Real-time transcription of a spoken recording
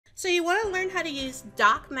So you want to learn how to use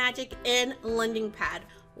DocMagic in LendingPad.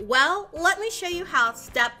 Well, let me show you how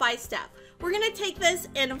step by step. We're going to take this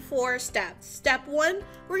in 4 steps. Step 1,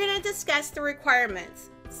 we're going to discuss the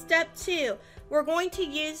requirements. Step 2, we're going to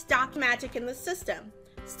use DocMagic in the system.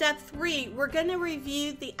 Step 3, we're going to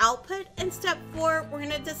review the output. And step 4, we're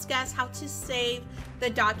going to discuss how to save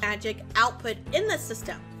the DocMagic output in the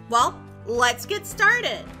system. Well, let's get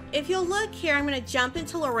started. If you'll look here, I'm going to jump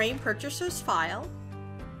into Lorraine Purchaser's file.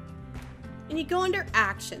 And you go under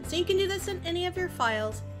Actions. So you can do this in any of your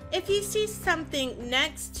files. If you see something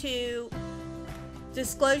next to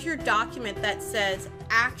Disclosure document that says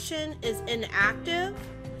Action is inactive,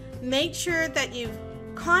 make sure that you've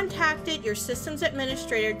contacted your systems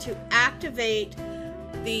administrator to activate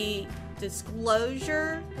the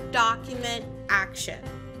disclosure document action.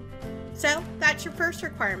 So that's your first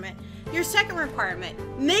requirement. Your second requirement,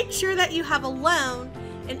 make sure that you have a loan,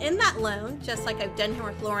 and in that loan, just like I've done here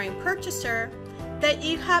with Lorraine Purchaser, that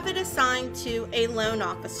you have it assigned to a loan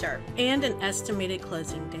officer and an estimated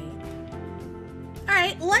closing date. All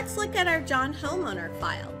right, let's look at our John Homeowner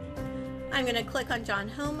file. I'm going to click on John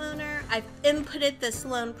Homeowner. I've inputted this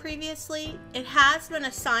loan previously. It has been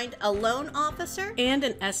assigned a loan officer and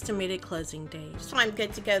an estimated closing date. So I'm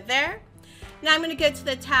good to go there. Now I'm going to go to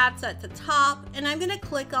the tabs at the top and I'm going to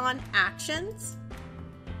click on Actions.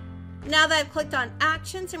 Now that I've clicked on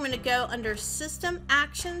Actions, I'm going to go under System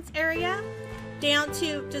Actions area down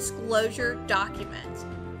to Disclosure Documents.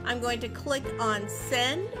 I'm going to click on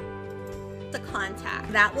Send the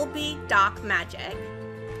contact. That will be DocMagic.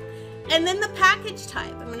 And then the package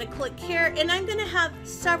type. I'm going to click here and I'm going to have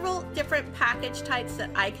several different package types that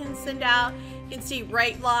I can send out. You can see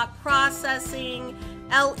Rate Lock Processing,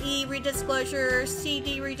 LE Redisclosure,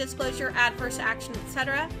 CD Redisclosure, Adverse Action,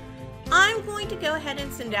 etc. I'm going to go ahead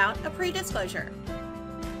and send out a pre-disclosure.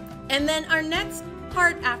 And then our next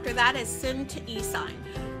part after that is Send to e-sign.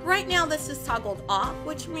 Right now this is toggled off,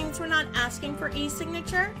 which means we're not asking for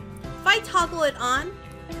e-signature. If I toggle it on,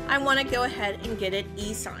 I want to go ahead and get it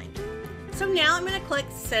e-signed. So now I'm going to click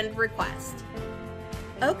Send Request.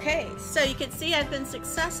 Okay, so you can see I've been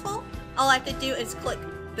successful. All I have to do is click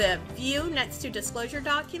the view next to Disclosure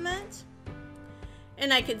Document.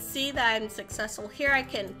 And I can see that I'm successful here. I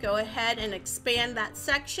can go ahead and expand that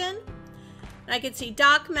section. And I can see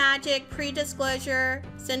DocMagic, Pre-Disclosure,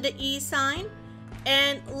 Send to e-sign.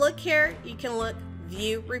 And look here, you can look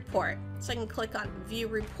View Report. So I can click on View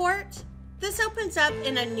Report. This opens up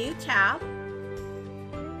in a new tab.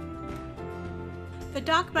 The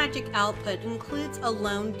DocMagic output includes a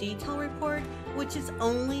loan detail report, which is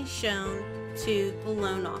only shown to the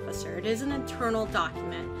loan officer. It is an internal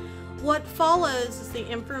document. What follows is the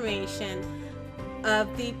information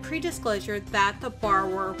of the pre-disclosure that the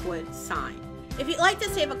borrower would sign. If you'd like to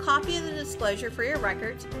save a copy of the disclosure for your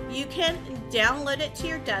records, you can download it to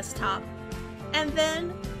your desktop and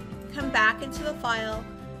then come back into the file,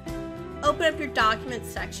 open up your documents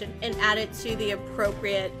section and add it to the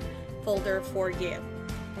appropriate folder for you.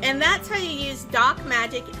 And that's how you use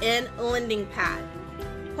DocMagic in LendingPad.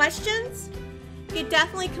 Questions? You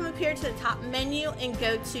definitely come up here to the top menu and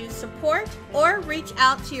go to Support or reach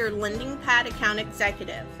out to your LendingPad account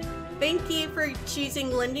executive. Thank you for choosing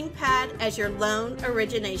LendingPad as your loan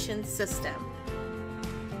origination system.